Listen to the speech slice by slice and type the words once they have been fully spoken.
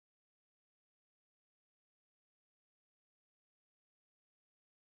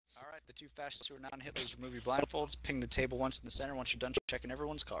The two fascists who are non-Hitlers remove your blindfolds, ping the table once in the center once you're done checking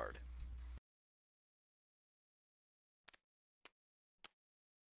everyone's card.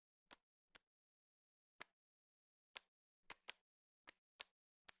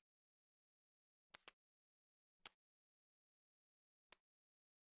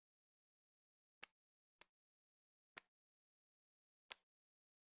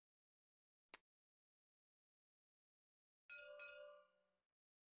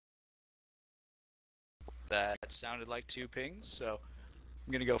 That sounded like 2 pings, so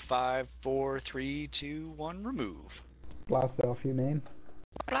I'm gonna go 5, 4, 3, 2, 1, remove. Blast off, you mean?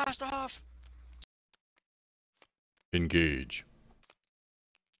 Blast off! Engage.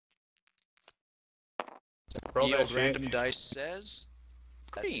 The old random dice says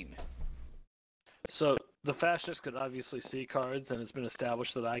green. So the fascists could obviously see cards, and it's been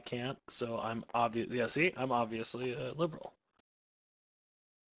established that I can't. So I'm obvious. Yeah, see, I'm obviously a liberal.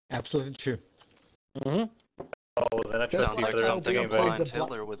 Absolutely true. Mm-hmm. Oh, that actually Just sounds like like something a how being blind called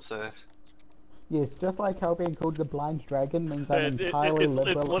Hitler would say. Yes, just like how being called the blind dragon means I'm entirely It's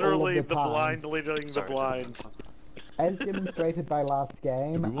liberal literally all of the time. blind leading the blind. As demonstrated by last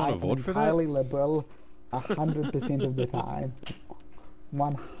game, Do we wanna I am vote for that? entirely liberal 100% of the time.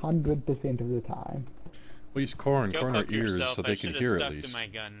 100% of the time. Well, use corn our fuck ears yourself. so I they can should've hear stuck at least. to my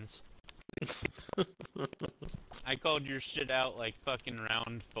guns. I called your shit out like fucking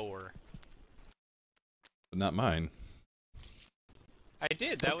round 4. But not mine. I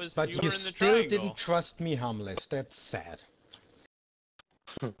did. That was But you you were in the still triangle. didn't trust me, Harmless. That's sad.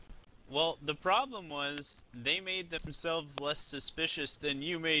 Well, the problem was they made themselves less suspicious than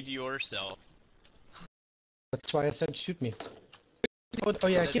you made yourself. That's why I said shoot me. Oh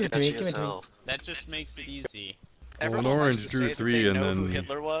yeah, give it to me, give it to me. That just makes it easy. Well, Everyone an likes orange to drew say that 3 they and know who then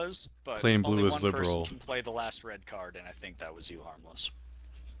Hitler was, but claimed blue only as one liberal. person can play the last red card, and I think that was you, Harmless.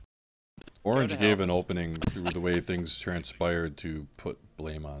 Orange to gave hell. an opening through the way things transpired to put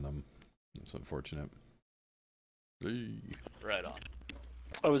blame on them. It's unfortunate. Hey. Right on.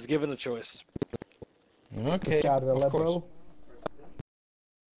 I was given a choice. Okay, Started a of course. liberal.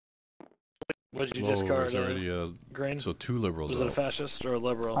 What did you Whoa, discard? there's already Green? so 2 liberals Was it a out. fascist or a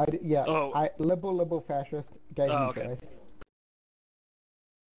liberal? Liberal, fascist, gave me okay. choice.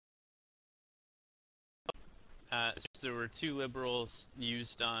 So there were 2 liberals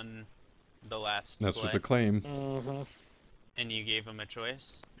used on the last That's play, what the claim. Mm-hmm. and you gave them a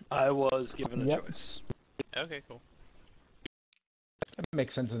choice? I was given a Yep. choice. Okay, cool. That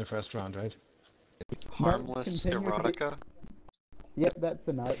makes sense in the first round, right? Harmless continue to be- erotica? Yep, that's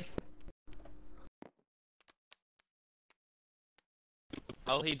the note.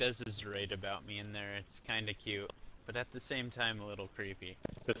 All he does is write about me in there. It's kind of cute, but at the same time a little creepy.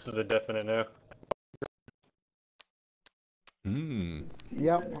 This is a definite no. Hmm.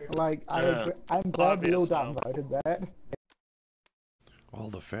 Yep, like, Yeah, I'm glad we all obvious no. downvoted that. All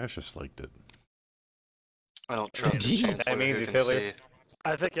the fascists liked it. I don't trust the Indeed. chancellor That means who he's can Hitler. see.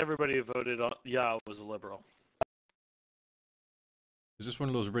 I think everybody who voted on yeah was a liberal. Is this one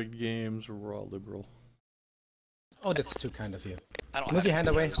of those rigged games where we're all liberal? Oh, that's too kind of you. I don't Move have your hand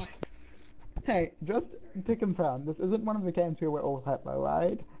any away. choice. Hey, just to confirm, this isn't one of the games where we're all Hitler,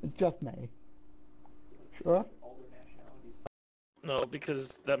 right? It's just me. Sure? No,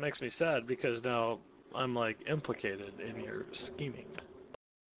 because that makes me sad because now I'm like implicated in your scheming.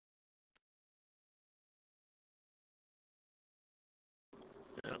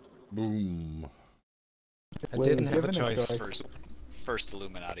 Yeah. Boom. I Well, didn't have a given a choice. choice. First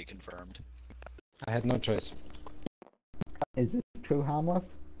Illuminati confirmed. I had no choice. Is this true, Harmless?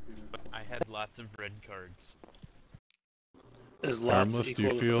 I had lots of red cards. Is lots Harmless, do you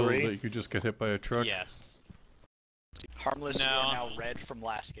equal to feel 3? that you could just get hit by a truck? Yes. Harmless, you No. are now red from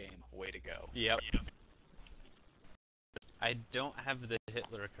last game. Way to go. Yep. I don't have the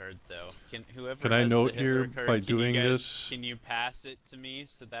Hitler card though. Whoever Can I has note the Hitler here, card, by can doing you guys, this- Can you pass it to me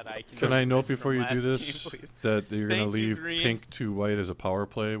so that I can? Can I note read from before you do last this game, please? that you're gonna Thank you, leave Green. pink to white as a power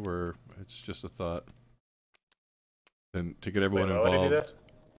play, where it's just a thought? And to get everyone Wait, why would I do involved.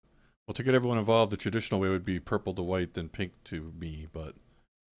 Well, to get everyone involved, the traditional way would be purple to white, then pink to me, but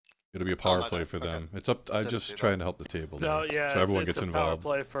it'll be a power no, play no, for okay. them. It's up. I'm Didn't just see that. trying to help the table. No, there, yeah, so everyone it's gets a power involved.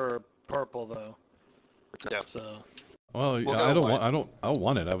 play for purple though. Yeah. So Well, We'll I go don't white. want. I don't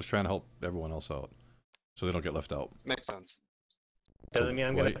want it. I was trying to help everyone else out, so they don't get left out. Makes sense. Doesn't mean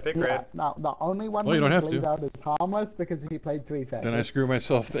I'm gonna white. pick Yeah, red. no, the only one Well, you who don't can have leave to. out is Harmless because he played 3 fascists. Then I screw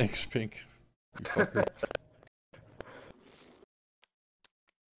myself. Thanks, pink. You fucker.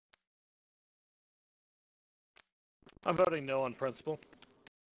 I'm voting no on principle.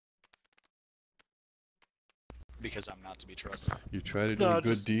 because I'm not to be trusted. You try to do No, a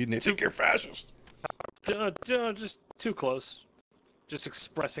good just deed and they think you're fascist. Just too close. Just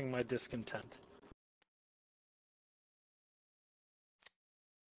expressing my discontent.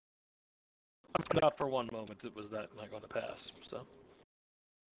 Not for one moment it was that not going to pass, so.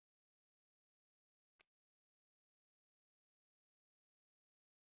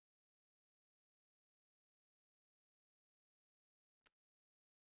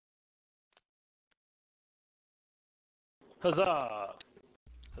 Huzzah!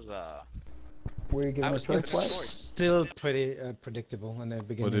 Huzzah. Were you I given a was given a choice? What? choice. Still pretty predictable in the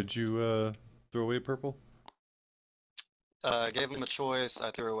beginning. What did you throw away, Purple? I gave him a choice.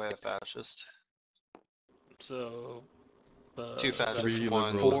 I threw away a fascist. So. Two fascists, 3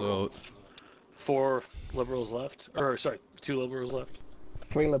 one. liberals out. 4 liberals left. Or, sorry, 2 liberals left.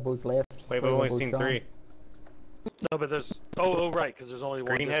 3 liberals left. Wait, 3 we've only liberals seen gone. 3. No, but there's. Oh, right, because there's only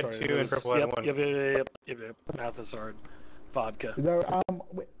one. Green had discarded. 2 and There's- purple had yep, 1. Yep. Math is hard. Vodka. So,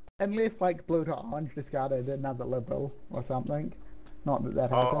 unless like blue to orange discarded another liberal or something. Not that that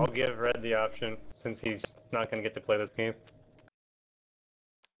happened. I'll give Red the option, since he's not going to get to play this game.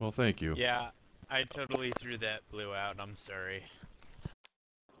 Well, thank you. Yeah, I totally threw that blue out. I'm sorry.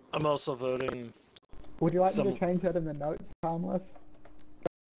 I'm also voting. Would you like me to change that in the notes, Harmless?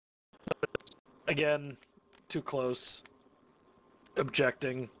 Again, too close.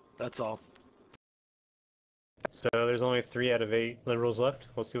 Objecting. That's all. So there's only 3 out of 8 liberals left.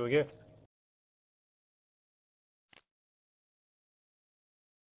 We'll see what we get.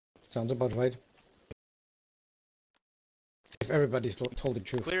 Sounds about right. If everybody's told the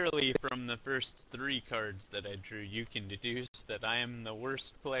truth. Clearly, from the first 3 cards that I drew, you can deduce that I am the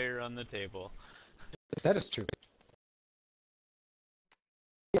worst player on the table. That is true.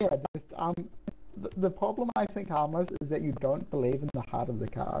 Yeah, just the problem I think, Harmless, is that you don't believe in the heart of the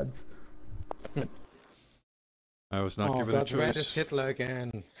cards. I was not oh given God, a Red is choice. Hitler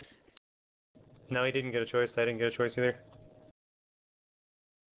again. No, he didn't get a choice. I didn't get a choice either.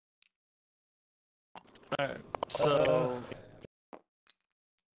 Alright, so.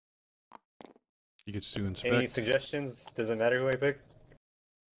 He gets to Any inspect. suggestions? Does it matter who I pick?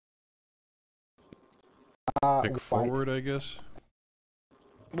 Pick White. forward, I guess.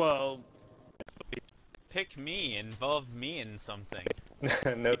 Well, Pick me, involve me in something.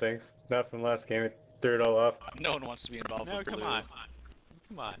 No thanks. Not from last game. It threw it all off. No one wants to be involved No, with come blue. on.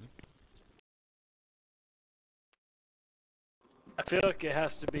 Come on. I feel like it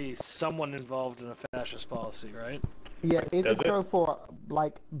has to be someone involved in a fascist policy, right? Yeah, either Does it? go for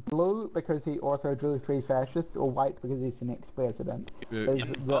like blue because he also drew 3 fascists, or white because he's the next president. Is the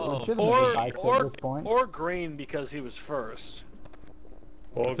involved. legitimate advice at this point. Or green because he was first.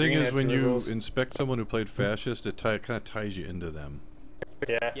 Well, The thing Green is, had when 2 you liberals. inspect someone who played fascist, it kind of ties you into them.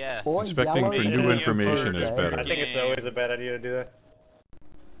 Yeah. Yes. Or Inspecting yellow for because new he's information the is first, better. I think it's Yeah. always a bad idea to do that.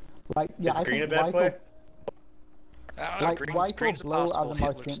 Like, yeah, Is I Green think a bad white play? or, I don't know, Like, Green's, white or Green's a blue are the possible most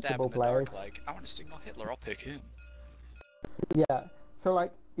Hitler stab sensible in the dark. players. Like, I want to signal Hitler, I'll pick him. yeah. So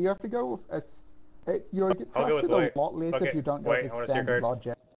like, you have to go with you'll get I'll go with trusted a white. lot less Okay, if you don't go white, I with wanna see your standard card.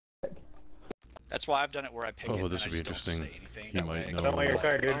 logic. That's why I've done it where I pick it Oh, and this I would be just don't interesting. say anything. He That might way know. Don't want your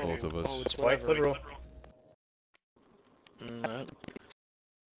card, dude. Both of us. Oh, it's White's whatever. liberal. Alright.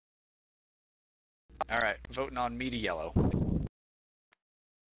 Alright, voting on me to yellow.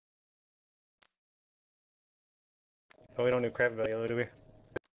 Oh, we don't know crap about yellow, do we?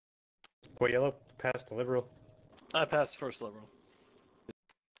 Well, yellow passed the liberal. I passed first liberal.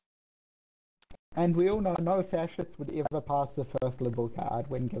 And we all know no fascist would ever pass the first liberal card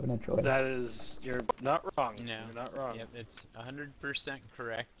when given a choice. That is, you're not wrong. No. You're not wrong. Yep, it's 100%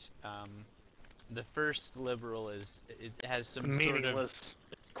 correct. The first liberal is it has some sort of Meaningless.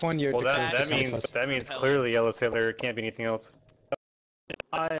 Cornier Well, that Fascist. means Hell, clearly it's- yellow's Hitler. It can't be anything else.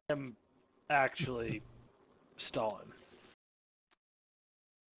 I am actually Stalin.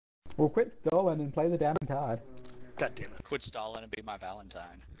 We'll quit Stalin and play the damn card. God damn it. Quit Stalin and be my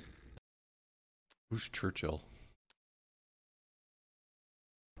Valentine. Who's Churchill?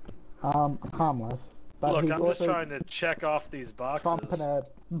 Harmless. But Look, he's I'm just also trying to check off these Trump in boxes. a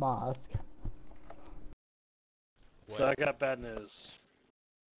mask. So I got bad news.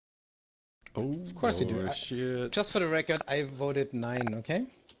 Oh, Of course you do. shit. Just for the record, I voted 9, okay?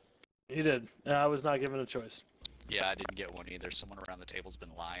 You did. I was not given a choice. Yeah, I didn't get one either. Someone around the table's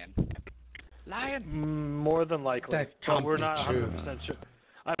been lying. Lying? More than likely. That But can't we're be not true. 100% sure.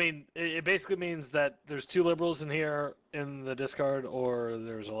 I mean, it basically means that there's 2 liberals in here in the discard, or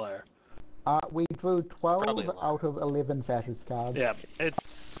there's a liar. We drew 12 Probably a lot. out of 11 fascist cards. Yeah,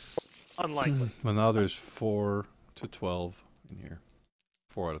 it's unlikely. Well, now there's 4 to 12 in here.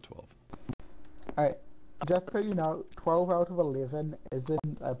 4 out of 12. Alright, just so you know, 12 out of 11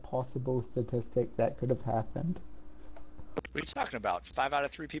 isn't a possible statistic that could have happened. What are you talking about? 5 out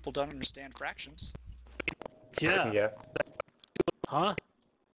of 3 people don't understand fractions. Yeah. Yeah. Huh?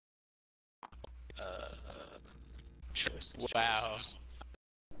 Choice. Wow. Choices.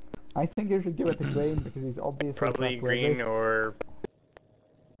 I think you should give it to Green because he's obviously Probably trustworthy. green or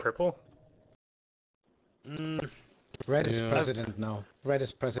purple. Red is Yeah. president now. Red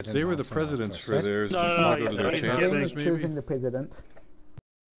is president. They were now the for presidents first, for right? theirs. No, Did no, they no, go to their he's Green chancellors, is maybe? choosing the president.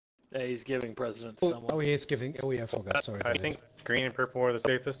 Yeah, he's giving president to Oh, someone. he is giving. Oh, yeah, I forgot. Sorry. I think green and purple are the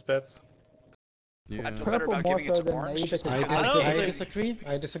safest bets. Yeah. I feel better Purple about more giving it so to than orange me just because because I don't I think- disagree.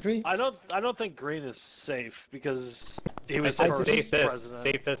 I disagree. I don't think Green is safe because he I was said first safest. president.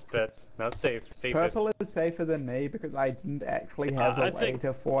 Safest bets. Not safe. Safest. Purple is safer than me because I didn't actually have a I way think-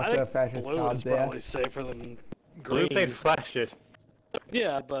 to force I a think fascist Blue card is there. probably safer than Blue Green. played fascist.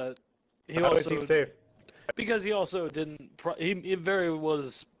 Yeah, but he How is also he safe? because he also didn't.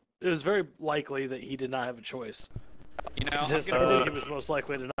 It was very likely that he did not have a choice. You know, I'm Statistically, gonna, he was most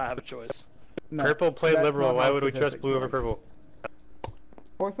likely to not have a choice. No, Purple played that's liberal. not Why how would we trust statistics blue over work. purple?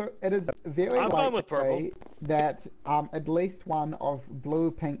 Also, it is very I'm fine with purple. likely that at least one of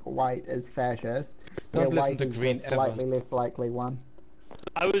blue, pink, white is fascist. Don't where listen white to is green the ever. slightly less likely one.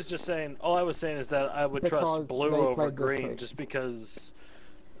 I was just saying. All I was saying is that I would Because trust Blue they over played the Green trick. just because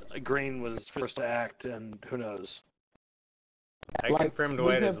Green was first to act, and who knows. I Like, confirmed we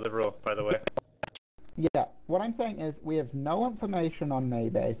white have- is liberal, by the way. Yeah, what I'm saying is we have no information on me,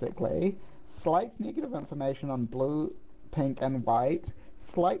 basically. Slight negative information on blue, pink, and white.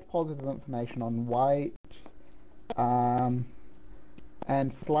 Slight positive information on white.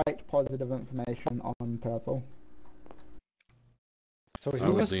 And slight positive information on purple. So I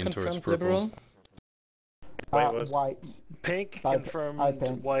who would was lean towards confirmed purple. liberal? White was- White. Pink I confirmed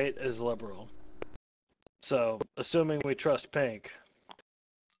think. white is liberal. So, assuming we trust Pink.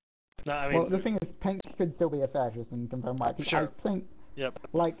 No, I mean, Well, the thing is, pink could still be a fascist and confirm white. 'Cause Sure. I think, Yep.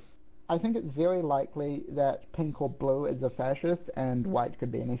 I think it's very likely that pink or blue is a fascist and white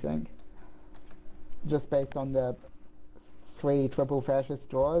could be anything. Just based on the 3 triple fascist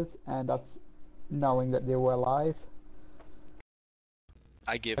draws and us knowing that there were lies.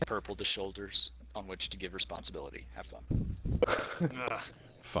 I give purple the shoulders on which to give responsibility. Have fun. Ugh.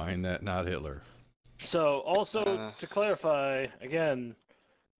 Find that not Hitler. so also Uh. to clarify, again,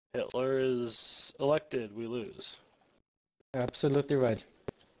 Hitler is elected, we lose. Absolutely right.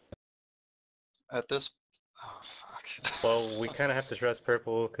 At this. Oh fuck. Well, we kind of have to trust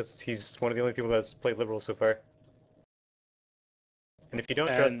purple because he's one of the only people that's played liberal so far. And if you don't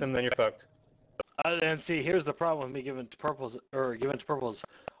trust And- him, then you're fucked. And see, here's the problem with me giving to purples,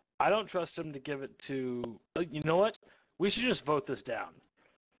 I don't trust him to give it to. You know what? We should just vote this down.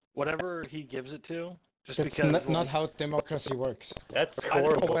 Whatever he gives it to, just That's because. not how democracy works. That's I don't- Oh,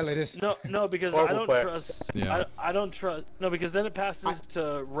 horrible. well, it is. No, because I Horrible don't play. trust. Yeah. I don't trust. No, because then it passes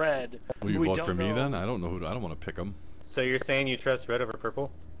to red. Will you We vote don't for me know- then? I don't know who. I don't want to pick them. So you're saying you trust red over purple?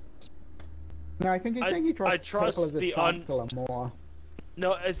 No, I think he's I- saying he trusts I trust purple as a the chancellor more.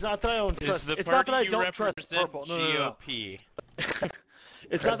 No, it's not that I don't Is trust. the It's not party that I you don't trust represent purple. No. GOP?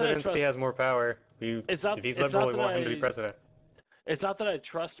 It's not that I Presidency trust. has more power. It's not- if he's it's liberal, not we that want him to be I- president. It's not that I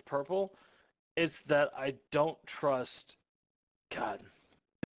trust purple. It's that I don't trust. God,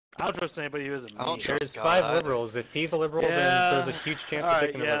 I don't trust anybody who isn't I don't me. trust There's God 5 either. liberals. If he's a liberal, Yeah. then there's a huge chance All of right,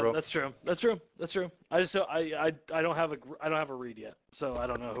 picking a yeah, liberal. that's true. I just don't. I don't have a read yet, so I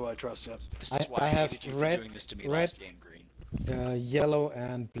don't know who I trust yet. This is I- why I I have hated you for red- doing this to me red- last game, Green. Yellow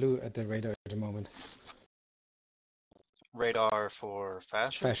and blue at the radar at the moment. Radar for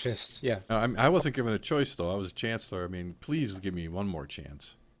fascist. Fascists, yeah. I wasn't given a choice though. I was a chancellor. I mean, please give me one more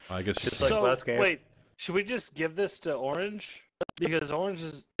chance. I guess. Just like So last game. wait, should we just give this to Orange? Because Orange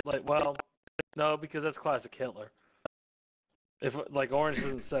is like, well, no, because that's classic Hitler. If like Orange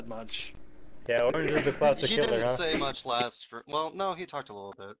hasn't said much. Yeah, orange is the classic He Hitler, didn't huh? say much last. Well, no, he talked a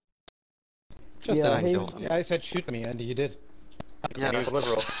little bit. Just Yeah, that I he- killed him. I said shoot me, and he did. And he was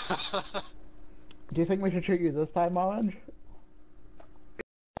liberal. Do you think we should shoot you this time, Orange?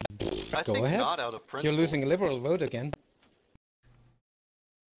 I Go think ahead. not out of principle. You're losing a liberal vote again.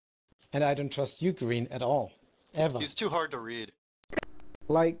 And I don't trust you, Green, at all. Ever. He's too hard to read.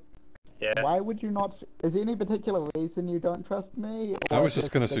 Like, Yeah. why would you not? Is there any particular reason you don't trust me? I or was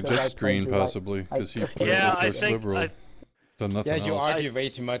just going to because I suggest played Green you like- possibly because he played Yeah, the I first think liberal. I- Done nothing Yeah, you else. argue way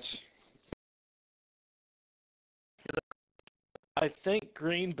too much. I think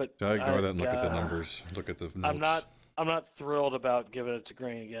Green, but I ignore that and look at the uh, numbers. Look at the notes. I'm not thrilled about giving it to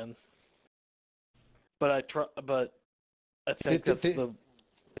Green again. But I think The- that's the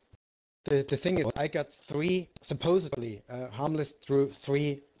The thing is, I got supposedly, Harmless drew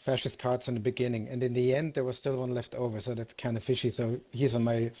 3 fascist cards in the beginning, and in the end there was still one left over, so that's kind of fishy, so he's on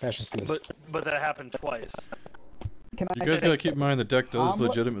my fascist list. But that happened twice. Can You I guys say- gotta keep in mind the deck does Harmless-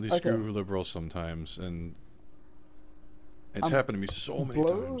 legitimately okay. screw liberals sometimes, and it's Um, happened to me so many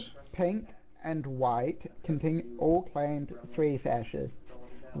Blue, times. pink, and white all claimed 3 fascists.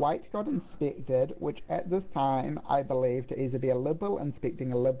 White got inspected, which at this time I believe to either be a liberal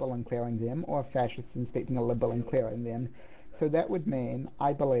inspecting a liberal and clearing them, or a fascist inspecting a liberal and clearing them. So that would mean,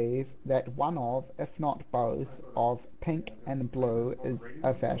 I believe, that one of, if not both, of pink and blue is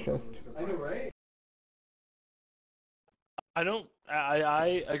a fascist.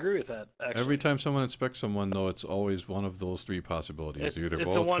 I agree with that, actually. Every time someone inspects someone, though, it's always one of those 3 possibilities. It's Either a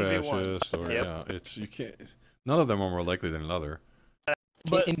both 1v1. fascist or Yep. yeah, it's you can't. None of them are more likely than another.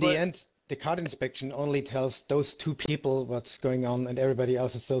 In the end, the card inspection only tells those 2 people what's going on, and everybody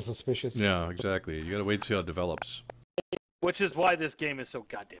else is still suspicious. Yeah, exactly. You gotta wait to see how it develops. Which is why this game is so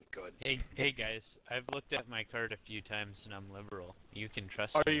goddamn good. Hey guys, I've looked at my card a few times and I'm liberal. You can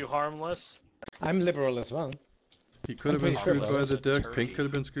trust Are me. you harmless? I'm liberal as well. He could have been pretty sure screwed by it's the a deck. turkey. Pink could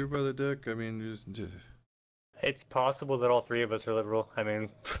have been screwed by the deck. I mean, just It's possible that all 3 of us are liberal. I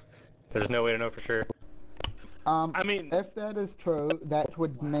mean, there's no way to know for sure. I mean, If that is true, that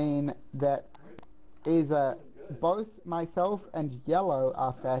would mean that either both myself and yellow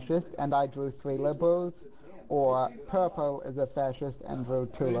are fascist, and I drew 3 liberals, or purple is a fascist and drew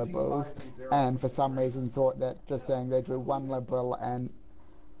 2 liberals, and for some reason thought that just saying they drew 1 liberal and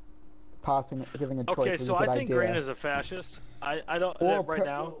giving a choice okay, was so a good I think idea. green is a fascist. I don't Or right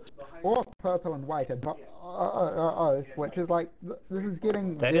now. Or purple and white are which is like, this is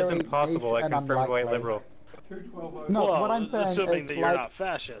getting That very isn't possible. niche I and confirmed white unlikely. liberal. No, Well, what I'm saying assuming is that you're like, not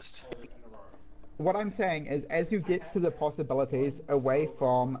fascist. what I'm saying is, as you get to the possibilities away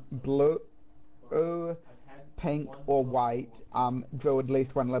from blue, pink, or white, drew at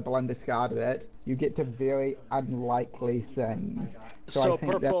least 1 liberal and discarded it, you get to very unlikely things. So I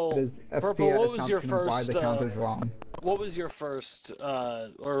think purple, that is a purple. fair What was your assumption of why first? the count is wrong. What was your first?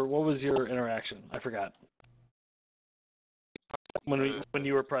 Or what was your interaction? I forgot. When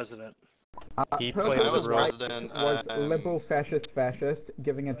you were president. He Purple played I was and white president. was liberal, fascist,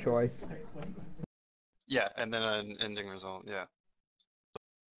 giving a choice. Yeah, and then an ending result. Yeah.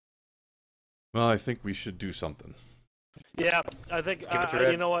 well, I think we should do something. Yeah, I think. Give it to you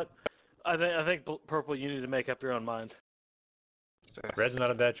red. know what? I think purple. You need to make up your own mind. Fair. Red's not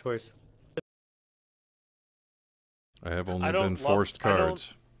a bad choice. I have only I don't been love- forced I don't-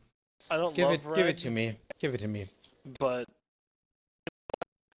 cards. I don't Give love it red. to me. Give it to me. But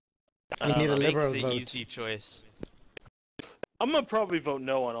We need a Make liberal the vote. easy choice. I'm gonna probably vote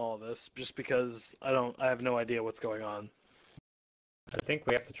no on all of this, just because I have no idea what's going on. I think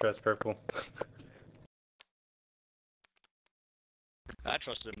we have to trust purple. I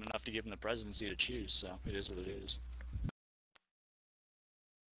trusted him enough to give him the presidency to choose, so it is what it is.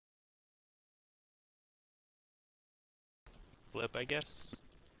 Flip, I guess.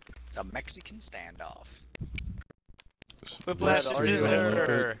 It's a Mexican standoff. Whiplash This are is you gonna look Hitler.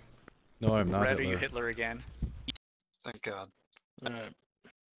 good. No, I'm not Red, are you Hitler. Hitler again? Thank God. Alright.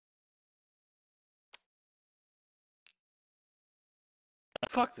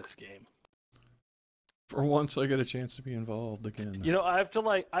 Fuck this game. For once, I get a chance to be involved again. You know, I have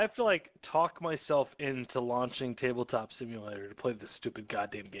to talk myself into launching Tabletop Simulator to play this stupid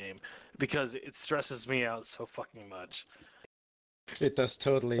goddamn game because it stresses me out so fucking much. It does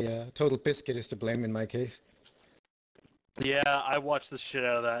totally. Total Biscuit is to blame in my case. Yeah, I watched the shit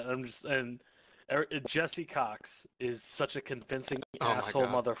out of that. And Jesse Cox is such a convincing Oh my asshole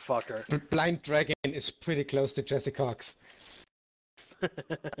God. motherfucker. Blind Dragon is pretty close to Jesse Cox.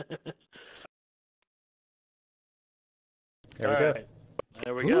 There we go. Alright.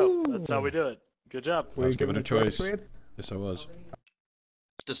 There we go. That's how we do it. Good job. I was given a choice. Red? Yes, I was.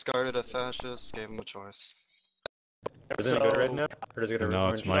 Discarded a fascist, gave him a choice. Is it go to red now? Or does it go to And now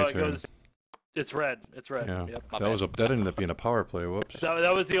orange? it's my No, it turn. goes. It's red. It's red. Yeah, Yep. that ended up being a power play. Whoops. That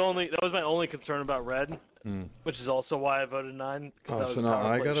was my only concern about red, Hmm. which is also why I voted 9. 'Cause that Oh, was so now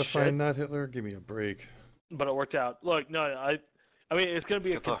power I play gotta shit, find not Hitler. Give me a break. But it worked out. Look, no, I mean it's gonna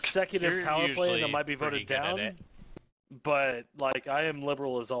be a Good luck. consecutive You're power play, and usually it might be pretty voted good at down. it. But like I am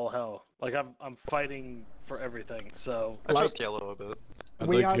liberal as all hell. Like I'm fighting for everything. So I Like- trust yellow a bit. I'd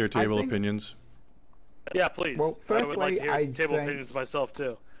We like to are- hear I table think- opinions. yeah, please. Well, I would like to firstly, hear I table think- opinions myself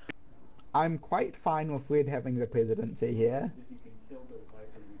too. I'm quite fine with Red having the presidency here.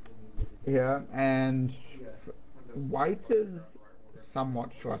 Yeah, and White is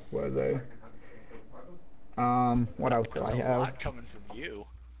somewhat trustworthy. What else do That's I a have? lot coming from you.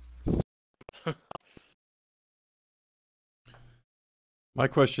 My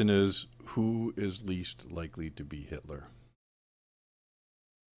question is, who is least likely to be Hitler?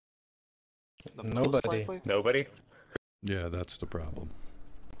 The most Nobody. likely? Nobody? Yeah, that's the problem.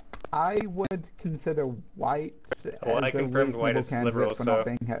 I would consider White Well, as I a confirmed White reasonable is candidate liberal, for so- not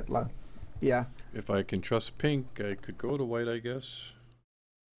being Hitler. Yeah. If I can trust Pink, I could go to White, I guess.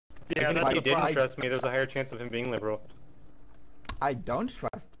 Yeah, Even if that's he the didn't problem. trust me, there's a higher chance of him being liberal. I don't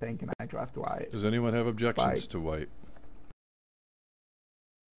trust Pink and I trust White. Does anyone have objections White. to White?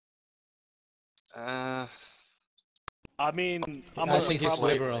 Uh, I mean, I'm I gonna think he's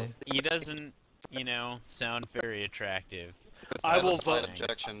probably. liberal. He doesn't, sound very attractive. I will have a slight vote.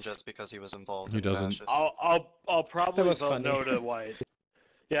 objection just because he was involved He in doesn't- fascists. I'll probably was vote funny. no to White.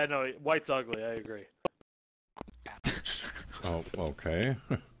 Yeah, no, White's ugly. I agree. Oh, okay.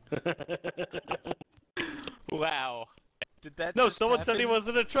 Wow. Did that No, just someone said he happen?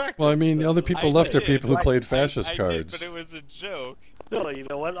 wasn't attractive. Well, I mean, the other people I left are did. people who Like, played fascist I cards. did, but it was a joke. No, you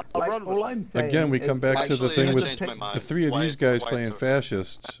know what? I'll Like, run with all it. I'm saying Again, we is, come back like, to the Actually, thing I with changed my mind. the three of these White- guys White's playing okay.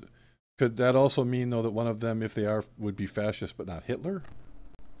 fascists. Could that also mean, though, that one of them, if they are, would be fascist but not Hitler?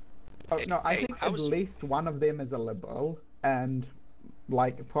 Oh, no, I Hey, think I at was- least one of them is a liberal, and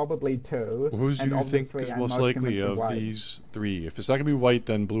like probably two. Who do and you of the think three, is I'm most likely convinced of White. these three? If it's not going to be White,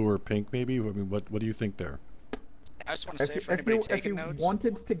 then blue or pink, maybe? I mean, what do you think there? I just want to If, say you- for if anybody you, if taking you notes,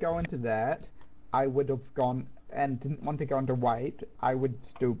 wanted to go into that, I would have gone and didn't want to go into White. I would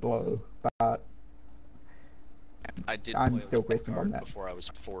do blue, but I did I'm play a still white questioning on card that. before I was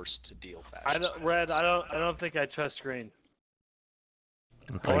forced to deal fascist I don't, Red. cards. I don't think I trust Green.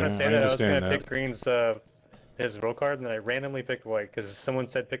 Okay, I want to say I that I was understand gonna that. pick Green's his roll card, and then I randomly picked White because someone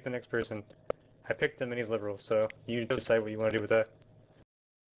said pick the next person. I picked him, and he's liberal. So you decide what you want to do with that.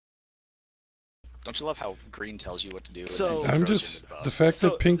 Don't you love how Green tells you what to do? So- and then I'm throws just you under the bus? fact So-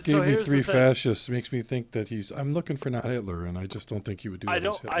 that Pink so gave me here's the three thing. fascists makes me think that I'm looking for not Hitler, and I just don't think he would do that. I as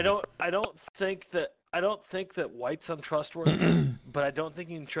don't. Hitler. I don't think that White's untrustworthy, but I don't think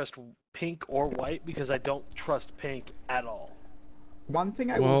you can trust Pink or White because I don't trust Pink at all. one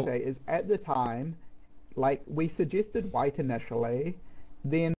thing I Well- will say is at the time, like we suggested White initially,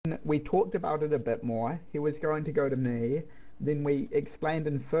 then we talked about it a bit more. He was going to go to me. Then we explained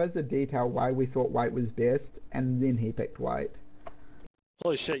in further detail why we thought White was best, and then he picked White.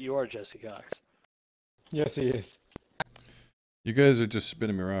 Holy shit, you are Jesse Cox. Yes, he is. You guys are just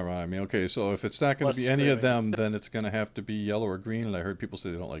spinning me around. I mean, okay, so if it's not going Less to be any of screaming. them, then it's going to have to be yellow or green. And I heard people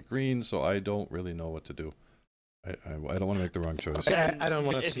say they don't like green, so I don't really know what to do. I don't want to make the wrong choice. I don't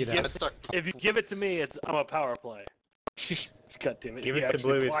want to If see you that. give Let's start. If you give it to me, I'm a power play. God damn it. Give he it to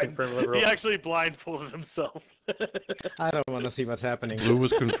actually Blue. He's confirmed liberal. He actually blindfolded himself. I don't want to see what's happening. Blue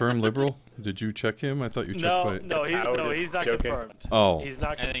was confirmed liberal. Did you check him? I thought you checked no, White. no, I was just he's not joking. confirmed. Oh, He's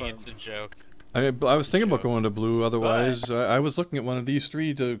not I confirmed. think it's a joke. I was thinking about joke. going to blue. Otherwise, I was looking at one of these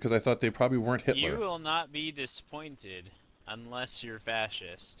three because I thought they probably weren't Hitler. You will not be disappointed unless you're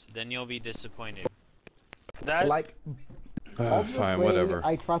fascist. Then you'll be disappointed. That Like, of the Fine, three, whatever.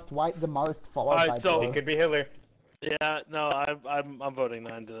 I trust White the most, followed Alright, by so- Blue. He could be Hitler. yeah, no, I'm voting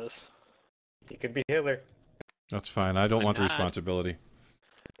 9 to this. He could be Hitler. That's fine. I don't Why want the not? responsibility.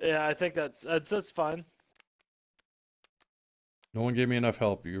 Yeah, I think that's fine. No one gave me enough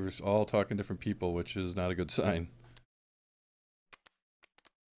help. You were all talking different people, which is not a good sign.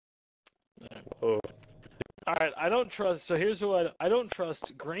 Oh, All right, I don't trust. So here's who I don't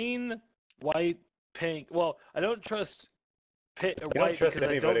trust: green, white, pink. Well, I don't trust don't white trust because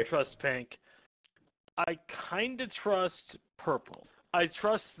I anybody. don't trust pink. I kind of trust purple. I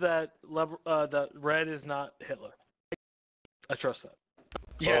trust that that red is not Hitler. I trust that.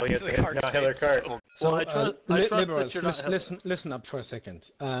 well, he has the a card not says Hitler so. card. Well, I trust that liberals, you're not Hitler. listen up for a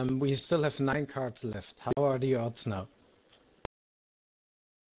second. We still have 9 cards left. How are the odds now?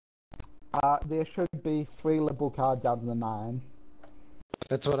 There should be 3 liberal cards out of the 9.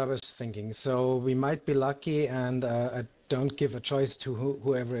 That's what I was thinking. So we might be lucky, and I don't give a choice to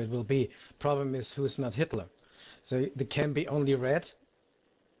whoever it will be. Problem is, who's not Hitler? So there can be only red.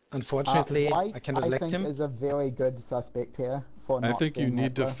 Unfortunately, White, I cannot elect think, him. is a very good suspect here for I not think you being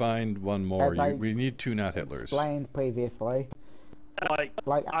need to Hitler, find one more. As I We need 2 not Hitlers. explained previously.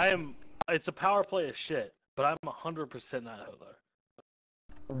 Like I am. It's a power play of shit, but I'm 100% not Hitler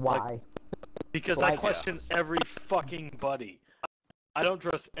Why? because I Like- question every fucking buddy. I don't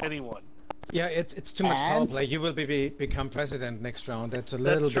trust anyone. Yeah, it's too much power And- play. You will become president next round. That's a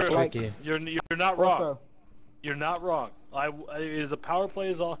That's little bit true. Like- tricky. You're not wrong. Also, You're not wrong. It is a power play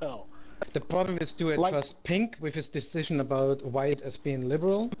as all hell. The problem is, do I Like- trust Pink with his decision about White as being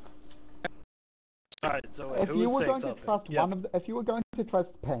liberal? All right. So if who you was were saying going something? to trust Yeah. if you were going to trust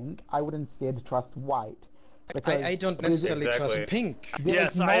Pink, I would instead trust White. Because I don't there's- necessarily Exactly. trust pink. there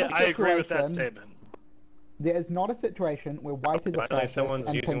Yes, is not a I agree with that situation- statement. There is not a situation where white is a Finally, fascist someone's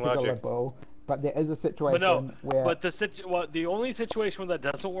and using pink is a logic. liberal, but there is a But situation no, where but the only situation where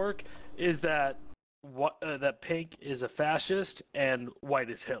that doesn't work is that that pink is a fascist and white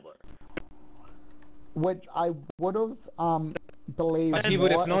is Hitler. which I would have believed. But he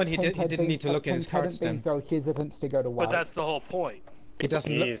would have more known if he Pink didn't had been- need to if look at his Pink hadn't cards been then. so hesitant to go to white. But that's the whole point. He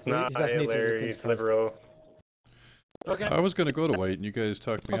doesn't look. He's not he doesn't need to Hitler, look at his he's cards. liberal. Okay. I was gonna go to white, and you guys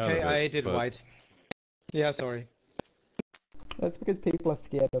talked me out of Okay, it. I did but white. Yeah, sorry. That's because people are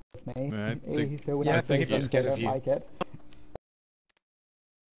scared of me. Yeah, I think- So when yeah, I I think say people are things, scared they of don't you. like it.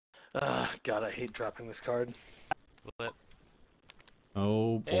 God, I hate dropping this card. Flip.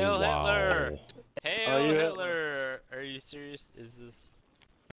 Oh, Hail wow. Hitler! Are Hail you Hitler! Are you serious? Is this?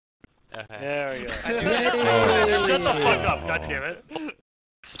 Okay. There we go. Yay! Shut the fuck up, god damn it.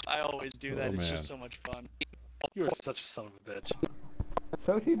 I always do that. Oh, It's just man. so much fun. You are such a son of a bitch.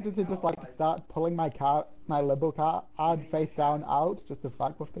 So tempted to just like start pulling my liberal card face down out just to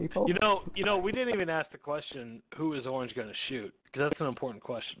fuck with people. You know, we didn't even ask the question, who is Orange going to shoot? Because that's an important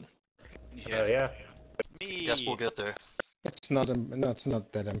question. Oh yeah. Me. Guess we'll get there. It's not. It's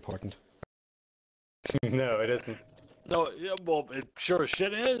not that important. No, it isn't. No, yeah, well, it sure as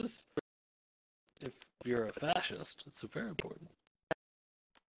shit is. If you're a fascist, it's very important.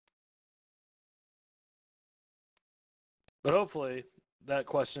 But hopefully, that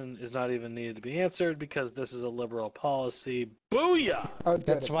question is not even needed to be answered because this is a liberal policy. Booyah! Oh, good,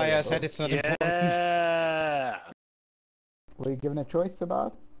 That's it's why I liberal. said it's not important. Yeah! Were you given a choice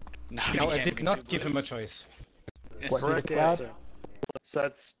about? No, No, we I can't did even not do give him a blues. choice. What, Correct you discard? answer. So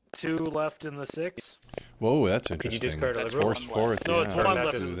that's 2 left in the 6. Whoa, that's you interesting. discard a That's liberal? forced One forth, left. No, yeah. it's Or one not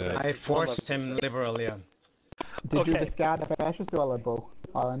left just in the the 6. I It's one left forced in the him 6. liberal, yeah. Did you Okay. discard a fascist or a liberal?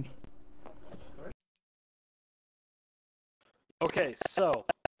 Orange. Okay, so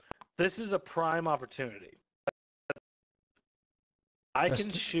this is a prime opportunity. I can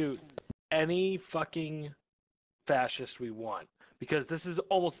Just- shoot any fucking fascist we want because this is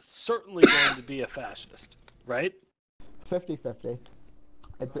almost certainly going to be a fascist, right? 50-50.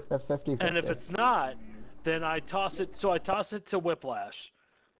 It's a 50-50. And if it's not, then I toss it. So I toss it to Whiplash.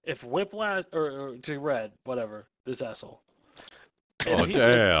 If Whiplash or to Red, whatever, this asshole. Oh,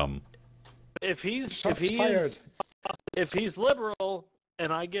 damn. If he's Shots fired. if he's liberal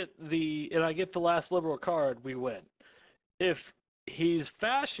and I get the last liberal card, we win. If he's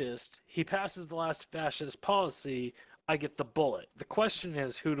fascist, he passes the last fascist policy, I get the bullet. The question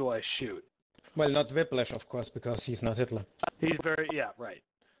is, who do I shoot? Well, not Whiplash, of course, because he's not Hitler. He's right.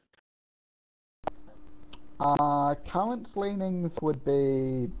 Current leanings would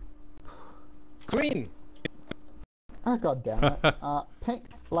be. Green. Oh god damn it. Pink,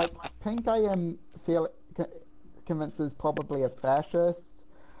 Pink I am convinced is probably a fascist,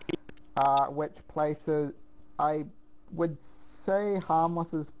 which places, I would say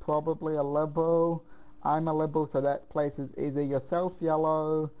Harmless is probably a liberal. I'm a liberal, so that places either yourself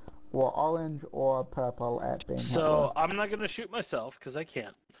yellow, or orange, or purple at being So I'm not gonna shoot myself because I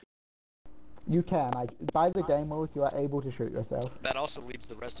can't. You can. By the game rules, you are able to shoot yourself. That also leads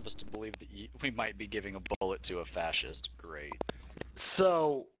the rest of us to believe that we might be giving a bullet to a fascist. Great.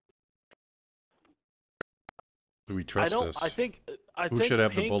 So Do we I trust don't. this? I think Who should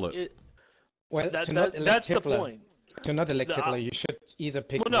have the Pink bullet? Well, That, to not elect that's Hitler, the point. to not elect The- Hitler, you should either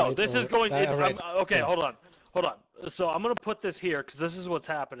pick Well, no, white this or, is going. red. Okay, Yeah. hold on. So I'm gonna put this here because this is what's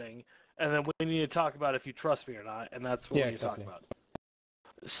happening, and then we need to talk about if you trust me or not, and that's what Yeah, we need exactly. to talk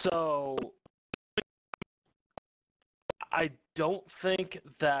about. So I don't think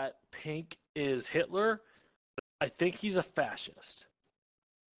that Pink is Hitler. I think he's a fascist.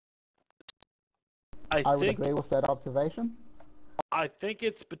 I would think agree with that observation. I think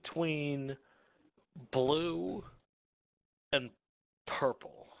it's between blue and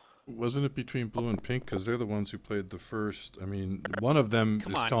purple. Wasn't it between blue and pink? Because they're the ones who played the first. I mean, one of them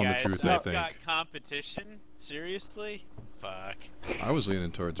Come is on, telling guys. the truth, We've I think. got competition? Seriously? Fuck. I was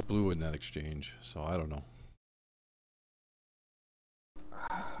leaning towards blue in that exchange, so I don't know.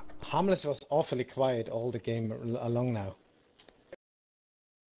 Harmless was awfully quiet all the game along now.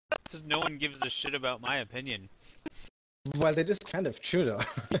 Because no one gives a shit about my opinion. Well, that is kind of true, though.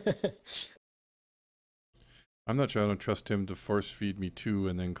 I'm not sure. I don't trust him to force feed me two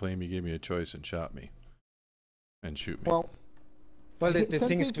and then claim he gave me a choice and shot me. And shoot me. Well, Well, the since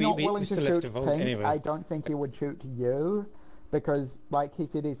thing is, he's not we willing to still have shoot to vote Pink, anyway. I don't think he would shoot you, because, like he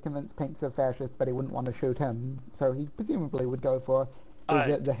said, he's convinced Pink's a fascist, but he wouldn't want to shoot him, so he presumably would go for either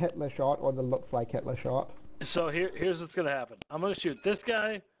Alright. the Hitler shot or the looks like Hitler shot. So here's what's gonna happen. I'm gonna shoot this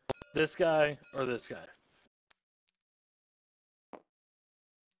guy, or this guy.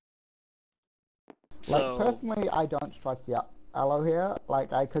 So personally, I don't trust Yellow here.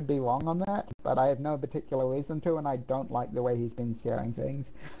 Like, I could be wrong on that, but I have no particular reason to, and I don't like the way he's been steering things.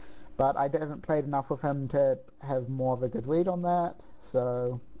 But I haven't played enough with him to have more of a good read on that,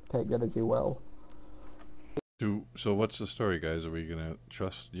 so take that as you will. So what's the story, guys? Are we gonna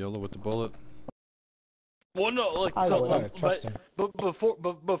trust Yellow with the bullet? Well, no, like I so, would. Trust him.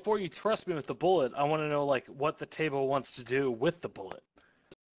 but before you trust me with the bullet, I want to know like what the table wants to do with the bullet.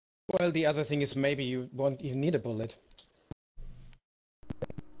 Well, the other thing is maybe you won't even need a bullet.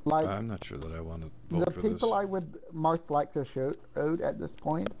 Like, I'm not sure that I want to the vote for this. people I would most like to shoot out at this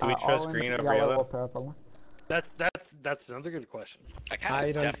point Do we are trust orange, green over yellow, yellow? or purple. That's another good question.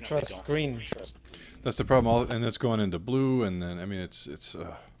 I don't definitely trust don't green. trust. That's the problem. And it's going into blue, and then I mean it's It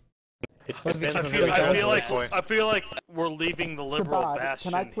Well, depends I on who feel, we I trust feel at like this point. I feel like we're leaving the liberal Sabad,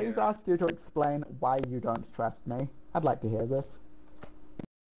 bastion can I please here. ask you to explain why you don't trust me? I'd like to hear this.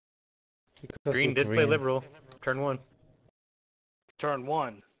 Because Green you're did play liberal. Turn 1. Turn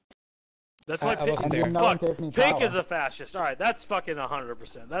 1. That's I why Pink. wasn't And there. then no one Fuck, gave me Pink power. is a fascist. All right, that's fucking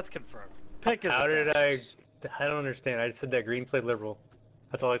 100%. That's confirmed. Pink is How a did I? fascist. I don't understand. I just said that green played liberal.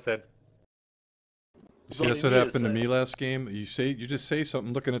 That's all I said. see all that's you what need to happened to say. me last game. You just say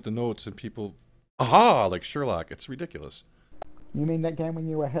something, looking at the notes, and people, aha, like Sherlock. It's ridiculous. You mean that game when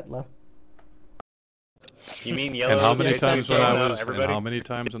you were Hitler? You mean yellow? And how is many basically times when throwing I out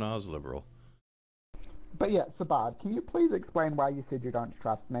was liberal? But yeah, Sabad, can you please explain why you said you don't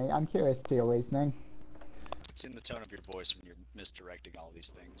trust me? I'm curious to your reasoning. It's in the tone of your voice when you're misdirecting all these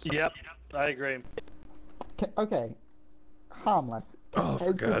things. Yep, I agree. Okay, harmless. Oh, for Has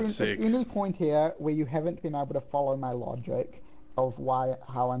there God's been sake! any point here where you haven't been able to follow my logic of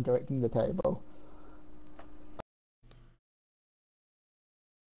how I'm directing the table?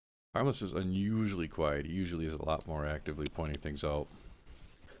 Harmless is unusually quiet. He usually is a lot more actively pointing things out.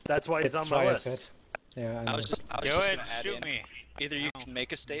 That's why he's That's on my why I list. said. Yeah, I I know. was just Go gonna ahead, add shoot in. me. Either you I can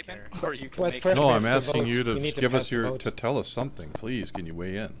make a statement care. or you can Well, make. first No, we I'm have to asking vote. you We to need to give us cast a your vote. to tell us something, please. Can you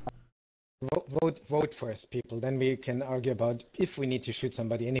weigh in? Vote first, people. Then we can argue about if we need to shoot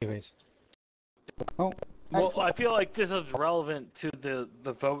somebody anyways. Oh, Well, actually, I feel like this is relevant to the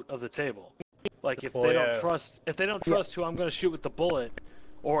vote of the table. Like if Well, they yeah. don't trust who I'm going to shoot with the bullet,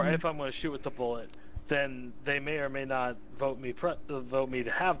 or Mhm. if I'm going to shoot with the bullet, then they may or may not vote me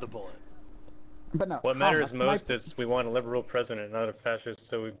to have the bullet. but no. What matters harmless, can I- most is we want a liberal president, not a fascist.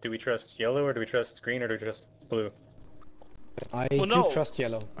 So do we trust yellow or do we trust green or do we trust blue? I Well, do no. trust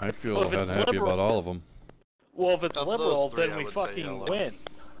yellow. I feel Well, if it's unhappy liberal- about all of them. Well, if it's Of those liberal, three, then I we would say fucking yellow. win.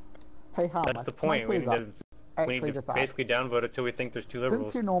 Hey, harmless. That's the can I point. We please need ask- to actually just ask, basically downvote it till we think there's two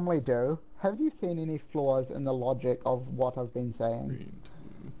liberals. Since you normally do, have you seen any flaws in the logic of what I've been saying? Green.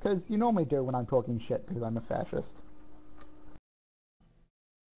 Because you normally do when I'm talking shit because I'm a fascist.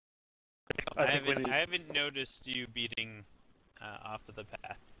 I think we need. I haven't noticed you beating off of the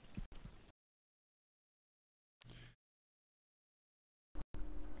path.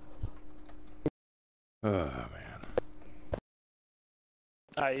 Oh man.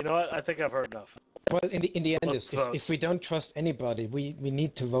 Alright, you know what? I think I've heard enough. Well, in the end, Let's is vote. if we don't trust anybody, we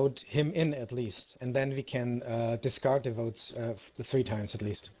need to vote him in at least, and then we can discard the votes 3 times at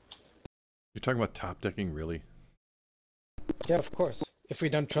least. You're talking about top decking, really? Yeah, of course. If we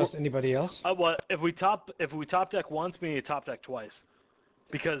don't trust anybody else. What if we top deck once, we need to top deck twice,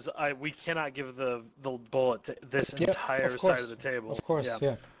 because we cannot give the bullet to this Yeah, entire of side course. of the table. Of course,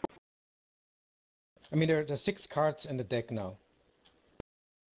 yeah. I mean, there are 6 cards in the deck now.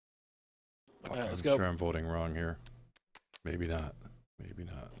 Fuck, Alright, let's I'm go. sure I'm voting wrong here. Maybe not. Maybe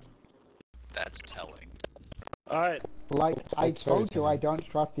not. That's telling. All right. Like, I That's very told you I don't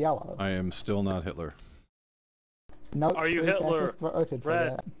trust yellow. I am still not Hitler. No, Are you 3 Hitler? fascists voted for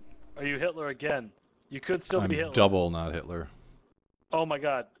Red. that. Are you Hitler again? You could still I'm be Hitler. double not Hitler. Oh my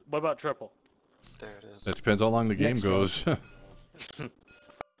God. What about triple? There it is. That depends how long the game Next goes. All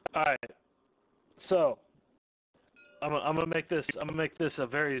right. So, I'm gonna make this a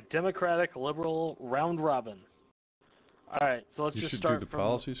very democratic, liberal round robin. All right. So let's You just should start do the from.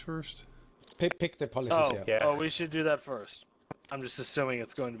 policies first. Pick the policies, Oh, yeah. Yeah. oh, we should do that first. I'm just assuming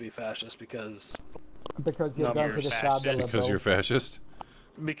it's going to be fascist because Because you're No, going you're to discard the fascist. Because you're liberals. fascist.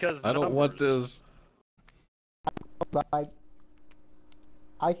 the I don't want numbers. this. Like,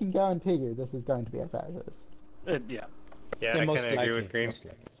 I can guarantee you this is going to be a fascist. Yeah. Yeah, I most kind of agree likely. with green. Most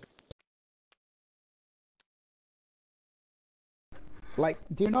likely. Like,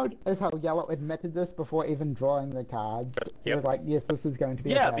 do you notice how Yellow admitted this before even drawing the cards? He Yep. was like, yes, this is going to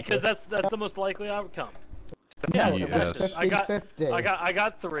be a Yeah, fascist. because that's the most likely outcome. No, Yeah, it Yes. was fascist. I got 50-50.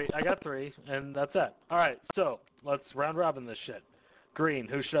 I got three, and that's it. All right, so let's round robin this shit. Green,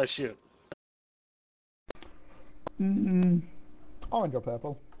 who should I shoot? Orange or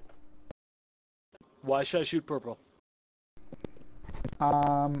purple? Why should I shoot purple?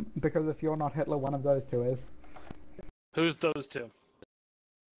 Because if you're not Hitler, one of those two is. Who's those two?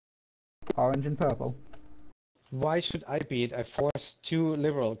 Orange and purple. Why should I be it? I forced 2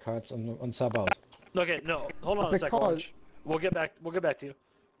 liberal cards on sub out. Okay, no, hold on a second. Because- Orange. We'll get back to you.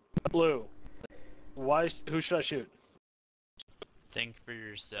 Blue. Why? Who should I shoot? Think for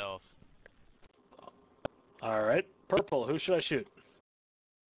yourself. All right. Purple. Who should I shoot?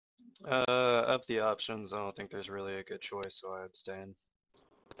 Of the options, I don't think there's really a good choice, so I abstain.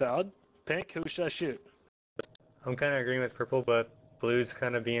 Valid. Pink. Who should I shoot? I'm kind of agreeing with purple, but blue's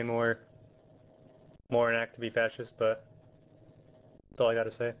kind of being more an act to be fascist, but that's all I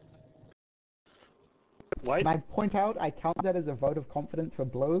gotta say. White. And I point out, I count that as a vote of confidence for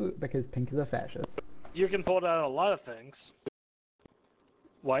blue because pink is a fascist. You can pull out a lot of things.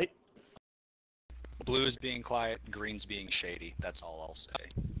 White. Blue's being quiet, green's being shady. That's all I'll say.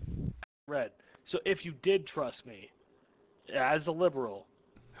 Red. So if you did trust me, as a liberal,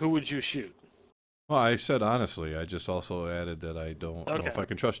 who would you shoot? Well, I said honestly. I just also added that I don't know if Okay. I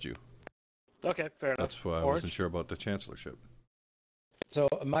can trust you. Okay, fair enough. That's why I Orange? wasn't sure about the chancellorship. So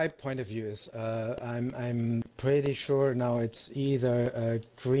my point of view is, I'm pretty sure now it's either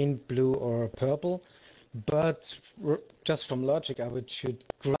green, blue, or purple. But just from logic, I would shoot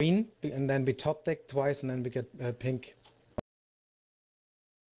green and then be top decked twice, and then we get pink.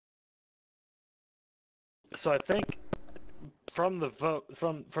 So I think from the vote,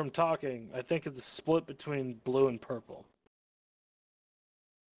 from talking, I think it's a split between blue and purple.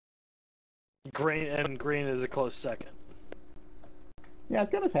 Green is a close second. Yeah, I was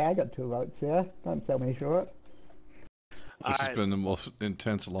gonna say I got 2 votes here. Don't sell me short. This has Alright. been the most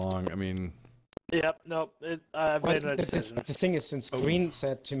intense long. I mean, Yep. Nope. I've Well, made my decision. the thing is, since green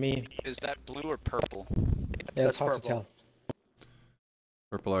said to me, Is that blue or purple? yeah, That's it's hard purple. to tell.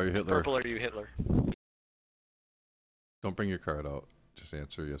 purple, are you Hitler? Purple, are you Hitler? Don't bring your card out. Just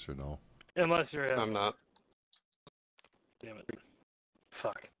answer yes or no. Unless you're him. I'm not. Damn it.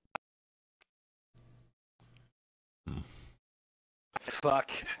 Fuck. Hmm.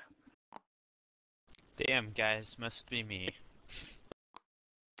 Fuck. Damn, guys, must be me.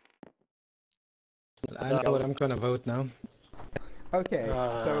 I know what I'm gonna vote now. Okay,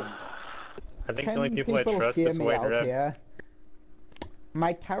 so I think the can only people I trust hear is me white out and red. here?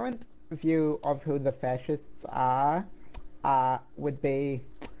 My current view of who the fascists are would be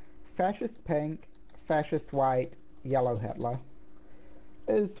fascist pink, fascist white, yellow Hitler.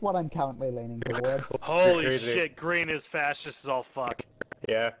 Is what I'm currently leaning toward. Holy crazy. shit, green is fascist as all fuck.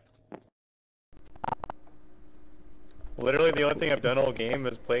 Yeah. Literally, the only thing I've done all game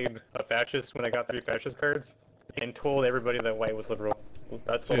is played a fascist when I got 3 fascist cards, and told everybody that white was liberal.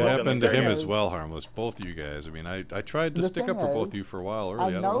 That's the It whole I've done happened to like him that. as well, Harmless. Both you guys. I mean, I tried to The stick thing up for both is, of you for a while I early.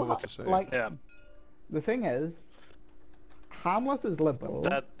 I don't know what to say. like, Yeah. the thing is, Harmless is liberal,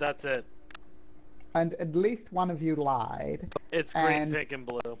 That's it. and at least one of you lied. It's green, And- pink, and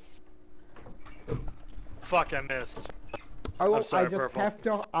blue. Fuck, I missed. Oh, I'm sorry, I just purple.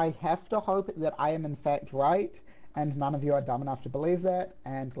 have to hope that I am in fact right, and none of you are dumb enough to believe that,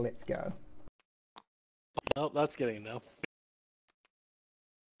 and let's go. Nope, that's getting a no.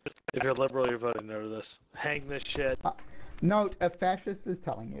 If you're liberal, you're voting no to this. Hang this shit. Note, a fascist is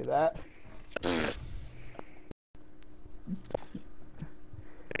telling you that.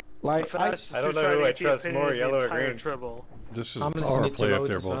 Like, I I don't know who I trust more, yellow or green. Tribble. This is I'm gonna power need to play if vote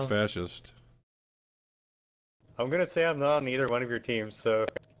they're as both well. fascist. I'm gonna say I'm not on either one of your teams, so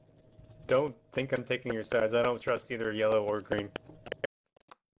don't think I'm taking your sides. I don't trust either yellow or green.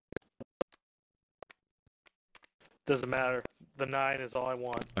 Doesn't matter. The 9 is all I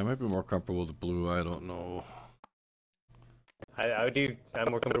want. I might be more comfortable with blue. I don't know. I'm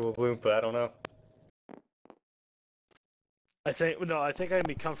more comfortable with blue, but I don't know. I think I'd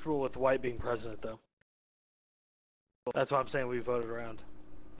be comfortable with white being president though. That's why I'm saying we voted around.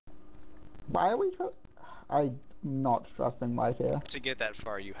 why are we I'm not trusting white here. To get that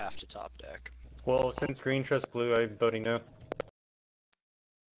far, you have to top deck. Well, since green trusts blue, I'm voting no.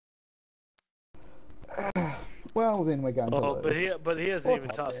 Well, then we're going to Oh, lose. but he hasn't Or even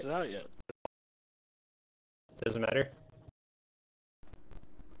top tossed deck. it out yet. Doesn't matter.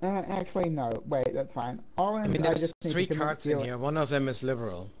 Actually, no. Wait, that's fine. Orange, I mean, I there's just need 3 to convince cards in you. here. One of them is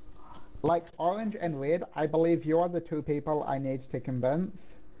liberal. Like, orange and red, I believe you're the 2 people I need to convince.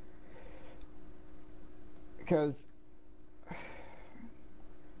 Because,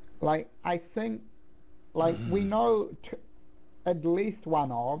 like, I think, like, we know at least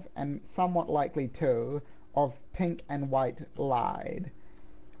one of, and somewhat likely 2, of pink and white lied.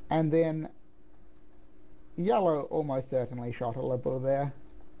 And then, Yellow almost certainly shot a liberal there.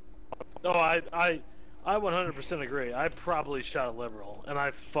 Oh, I 100% agree. I probably shot a liberal, and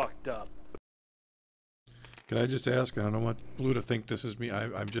I fucked up. Can I just ask? I don't want Blue to think this is me.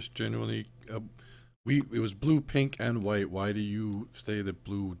 I'm just genuinely. It was blue, pink, and white. Why do you say that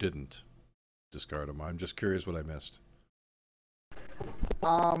Blue didn't discard him? I'm just curious what I missed.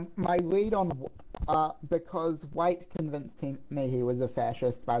 My read on because White convinced me he was a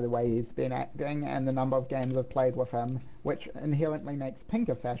fascist by the way he's been acting and the number of games I've played with him, which inherently makes Pink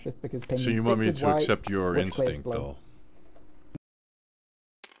a fascist because Pink. So you want me to White, accept your which instinct, clears though?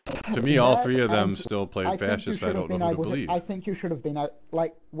 To me, all three of them still played fascist. I don't know who to believe. I think you should have been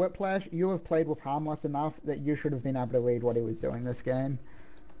like Whiplash. You have played with Harmless enough that you should have been able to read what he was doing this game.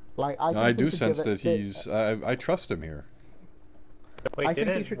 Like I do sense that he's. I trust him here. Wait,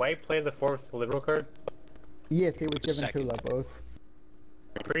 didn't White play the 4th liberal card? Yes, he was given 2 liberals.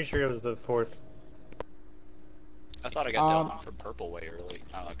 I'm pretty sure it was the 4th. I thought I got dealt from purple way early.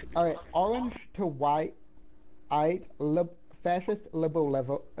 Oh, I could be Alright, orange to white, fascist liberal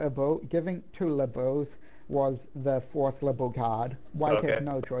liberal, giving 2 liberals was the 4th liberal card. White has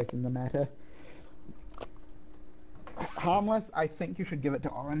no choice in the matter. Harmless, I think you should give it to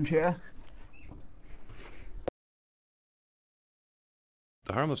orange here.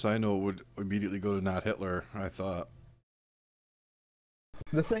 The Harmless I know would immediately go to not Hitler, I thought.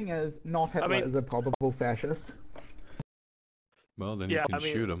 The thing is, not Hitler is a probable fascist. Well, then you can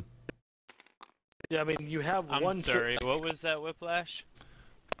shoot him. Yeah, I mean, you have I'm one... sorry, what was that, Whiplash?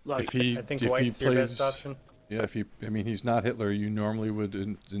 Like, I think White's your best option. Yeah, I mean, he's not Hitler, you normally would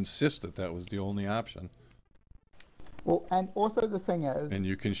insist that that was the only option. Well, and also the thing is... And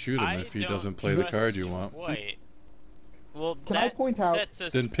you can shoot him if he doesn't play the card you want. White. Well, can I point out...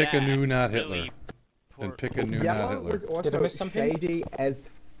 Then pick a new not Hitler. Then pick a new not Hitler. Did I miss something? Shady as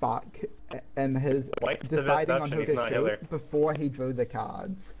fuck in his deciding on who to shoot before he drew the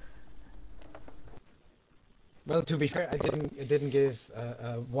cards. Well, to be fair, I didn't give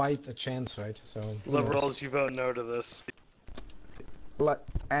White a chance, right? So liberals, you vote no to this.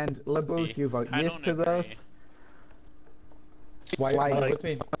 And liberals, you vote yes to this. Why would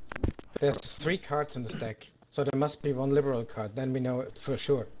we? There's 3 cards in the stack, so there must be 1 liberal card. Then we know it for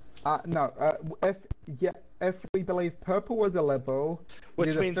sure. No. If we believe purple was a liberal,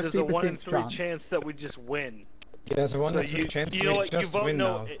 which means there's a 1 in 3 chance that we just win. Yeah, there's a 1 in 3 chance. You know what? You vote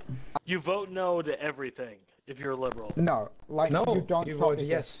no. You vote no to everything if you're a liberal. No, like no, you don't. You vote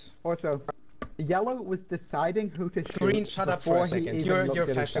yes. Also, yellow was deciding who to shoot. Green, shut up for a second. You're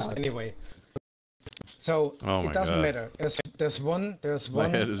fascist anyway. So it doesn't matter. There's one. My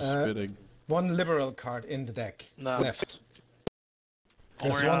head is spinning. 1 liberal card in the deck left.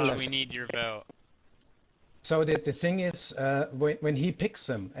 Orange, we need your vote. So the thing is, when he picks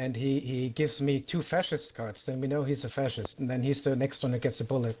them and he gives me 2 fascist cards, then we know he's a fascist, and then he's the next one that gets a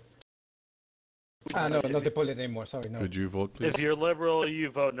bullet. Ah, no, not the bullet anymore. Sorry, no. Could you vote, please? If you're liberal, you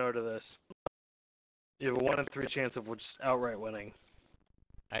vote no to this. You have a 1 in 3 chance of just outright winning.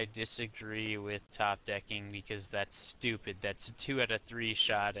 I disagree with top decking because that's stupid. That's a 2 out of 3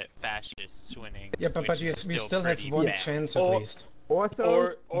 shot at fascists winning. Yeah, but we still have 1 chance at least.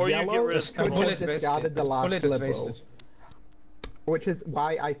 Also, or you get rid of bullet discarded the last liberal, which is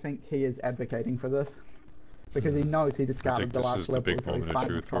why I think he is advocating for this, because he knows he discarded the last liberal. I think this is the big moment of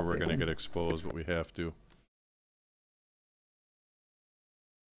truth where we're going to get exposed, but we have to.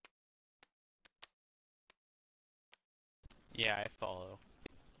 Yeah, I follow.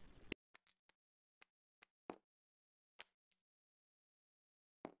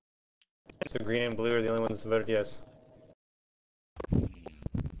 So green and blue are the only ones that voted yes.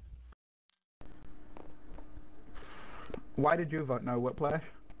 Why did you vote no, Whiplash?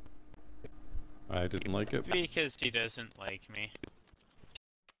 I didn't like it. Because he doesn't like me.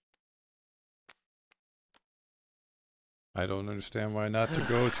 I don't understand why not to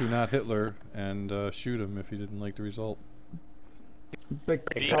go to not Hitler and shoot him if he didn't like the result.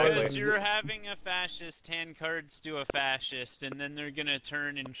 Because you're having a fascist hand cards to a fascist, and then they're gonna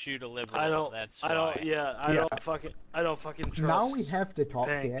turn and shoot a liberal. That's why. I don't fucking trust. Now we have to talk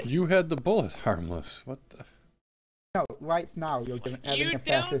here. You had the bullet, Harmless. What the? No, right now you're giving you a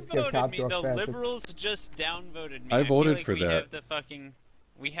fascist gift card to a fascist. The liberals just downvoted me. I voted like for that.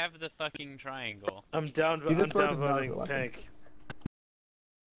 We have the fucking triangle. I'm downvoting Pink.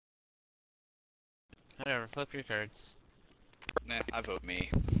 Whatever, flip your cards. Nah, I vote me.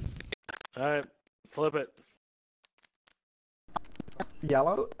 Alright, flip it.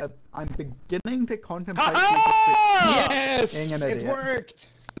 Yellow, I'm beginning to contemplate yes! being an idiot. It worked!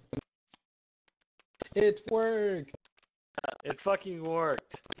 It worked! It fucking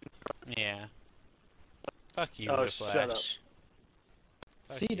worked. Yeah. Fuck you, Oh, Whiplash. shut up.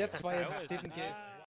 Fuck See, you. that's why I I was- didn't give. Ah.